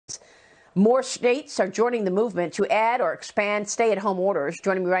More states are joining the movement to add or expand stay-at-home orders.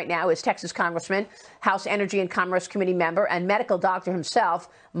 Joining me right now is Texas Congressman, House Energy and Commerce Committee member, and medical doctor himself,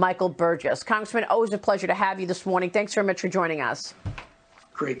 Michael Burgess. Congressman, always a pleasure to have you this morning. Thanks very much for joining us.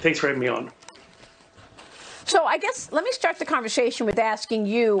 Great. Thanks for having me on. So I guess let me start the conversation with asking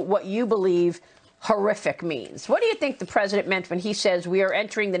you what you believe horrific means. What do you think the president meant when he says we are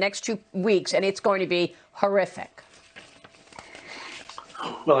entering the next 2 weeks and it's going to be horrific?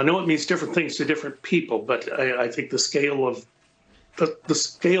 Well, I know it means different things to different people, but I think the scale of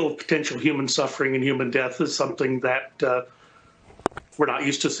potential human suffering and human death is something that we're not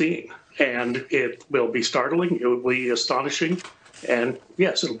used to seeing, and it will be startling. It will be astonishing, and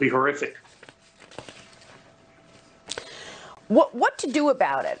yes, it'll be horrific. What to do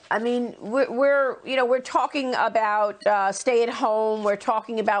about it? I mean, we're talking about stay at home. We're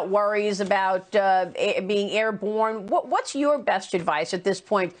talking about worries about being airborne. What's your best advice at this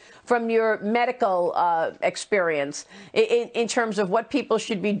point from your medical experience in terms of what people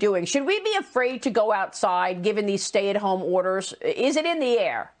should be doing? Should we be afraid to go outside given these stay at home orders? Is it in the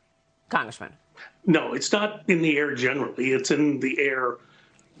air, Congressman? No, it's not in the air generally. It's in the air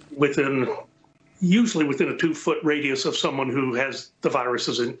usually within a 2-foot radius of someone who has the virus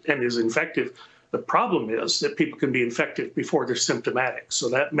and is infective. The problem is that people can be infected before they're symptomatic. So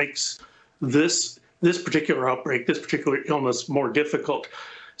that makes this particular outbreak, this particular illness more difficult.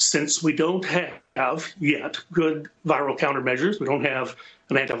 Since we don't have yet good viral countermeasures, we don't have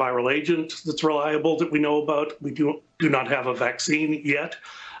an antiviral agent that's reliable that we know about, we do not have a vaccine yet.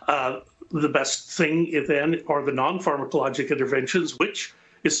 The best thing then are the non-pharmacologic interventions, which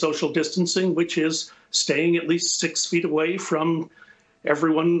is social distancing, which is staying at least 6 feet away from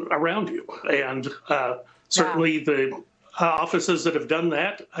everyone around you. And certainly the offices that have done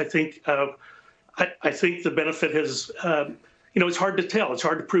that, I think the benefit has, it's hard to tell. It's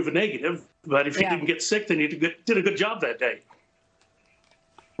hard to prove a negative, but if you didn't get sick, then you did a good job that day.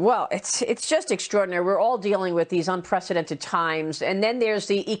 Well, it's just extraordinary. We're all dealing with these unprecedented times. And then there's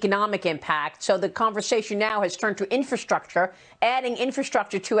the economic impact. So the conversation now has turned to infrastructure, adding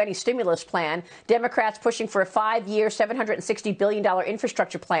infrastructure to any stimulus plan. Democrats pushing for a 5-year, $760 billion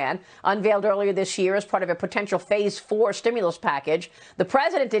infrastructure plan unveiled earlier this year as part of a potential phase 4 stimulus package. The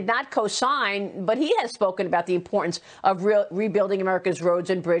president did not co-sign, but he has spoken about the importance of rebuilding America's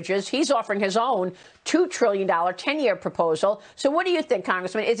roads and bridges. He's offering his own $2 trillion 10-year proposal. So what do you think,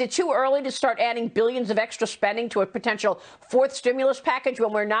 Congressman? Is it too early to start adding billions of extra spending to a potential 4th stimulus package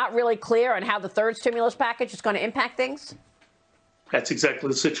when we're not really clear on how the 3rd stimulus package is going to impact things? That's exactly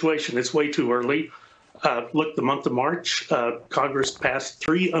the situation. It's way too early. Look, the month of March, Congress passed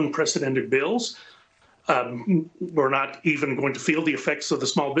 3 unprecedented bills. We're not even going to feel the effects of the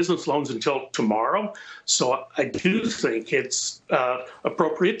small business loans until tomorrow. So I do think it's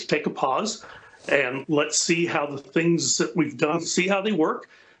appropriate to take a pause and let's see how the things that we've done, see how they work.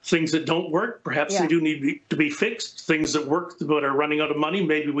 Things that don't work, perhaps they do need to be fixed. Things that work but are running out of money,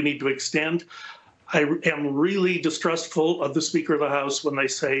 maybe we need to extend. I am really distrustful of the Speaker of the House when they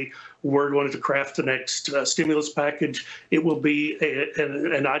say we're going to craft the next stimulus package. It will be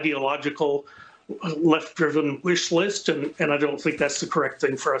an ideological, left-driven wish list, and I don't think that's the correct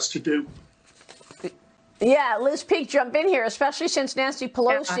thing for us to do. Yeah, Liz Peek, jump in here, especially since Nancy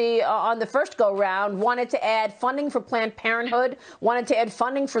Pelosi on the first go-round wanted to add funding for Planned Parenthood, wanted to add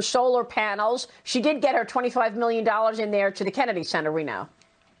funding for solar panels. She did get her $25 million in there to the Kennedy Center, we know.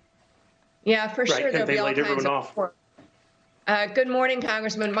 Yeah, for sure. And they laid everyone off. Good morning,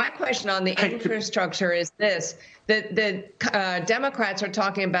 Congressman. My question on the infrastructure is this. The Democrats are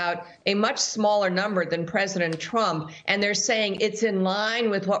talking about a much smaller number than President Trump, and they're saying it's in line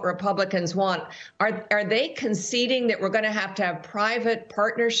with what Republicans want. Are they conceding that we're going to have private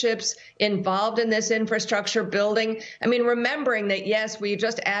partnerships involved in this infrastructure building? I mean, remembering that, yes, we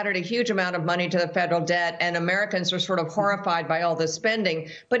just added a huge amount of money to the federal debt, and Americans are sort of horrified by all this spending.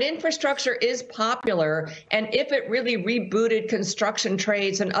 But infrastructure is popular, and if it really rebooted construction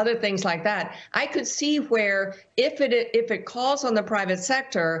trades and other things like that, I could see where if it calls on the private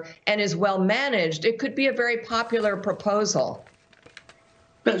sector and is well managed, it could be a very popular proposal.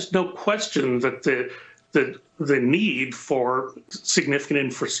 There's no question that the need for significant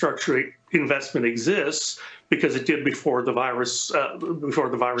infrastructure investment exists because it did before the virus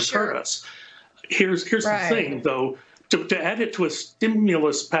hurt us. Here's the thing, though. To add it to a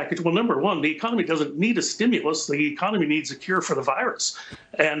stimulus package, well, number one, the economy doesn't need a stimulus. The economy needs a cure for the virus.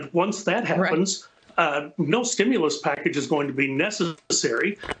 And once that happens, no stimulus package is going to be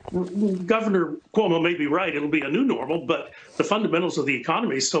necessary. Governor Cuomo may be right; it'll be a new normal, but the fundamentals of the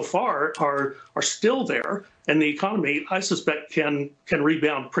economy so far are still there, and the economy, I suspect, can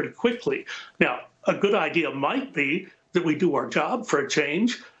rebound pretty quickly. Now, a good idea might be that we do our job for a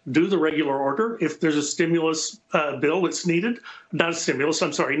change, do the regular order. If there's a stimulus bill that's needed, not a stimulus,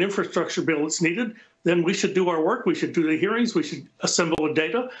 I'm sorry, an infrastructure bill that's needed, then we should do our work. We should do the hearings. We should assemble the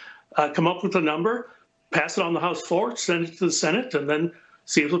data, come up with a number, pass it on the House floor, send it to the Senate, and then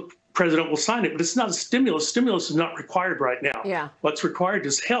see if the president will sign it. But it's not a stimulus. Stimulus is not required right now. Yeah. What's required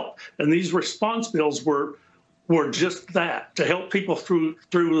is help. And these response bills were just that, to help people through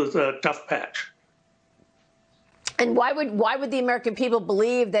the tough patch. And why would the American people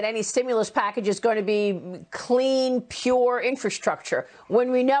believe that any stimulus package is going to be clean, pure infrastructure when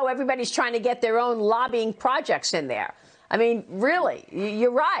we know everybody's trying to get their own lobbying projects in there? I mean, really,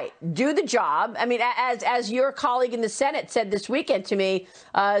 you're right. Do the job. I mean, as your colleague in the Senate said this weekend to me,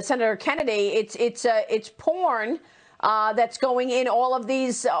 Senator Kennedy, it's porn that's going in all of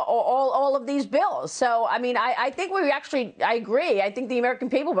these bills. So, I mean, I think I agree. I think the American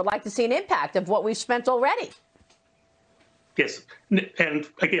people would like to see an impact of what we've spent already. Yes, and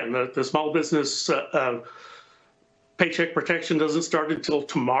again, the small business paycheck protection doesn't start until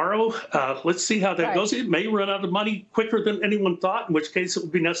tomorrow. Let's see how that goes. It may run out of money quicker than anyone thought, in which case it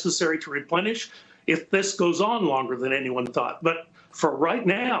would be necessary to replenish if this goes on longer than anyone thought. But for right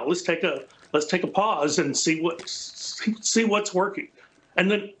now, let's take a pause and see what's working.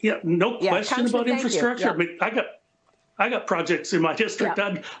 And then, no question about infrastructure. I mean, I got projects in my district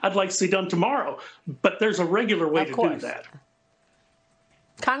I'd like to see done tomorrow, but there's a regular way to do that.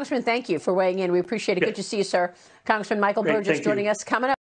 Congressman, thank you for weighing in. We appreciate it. Good to see you, sir. Congressman Michael Burgess joining us. Coming up.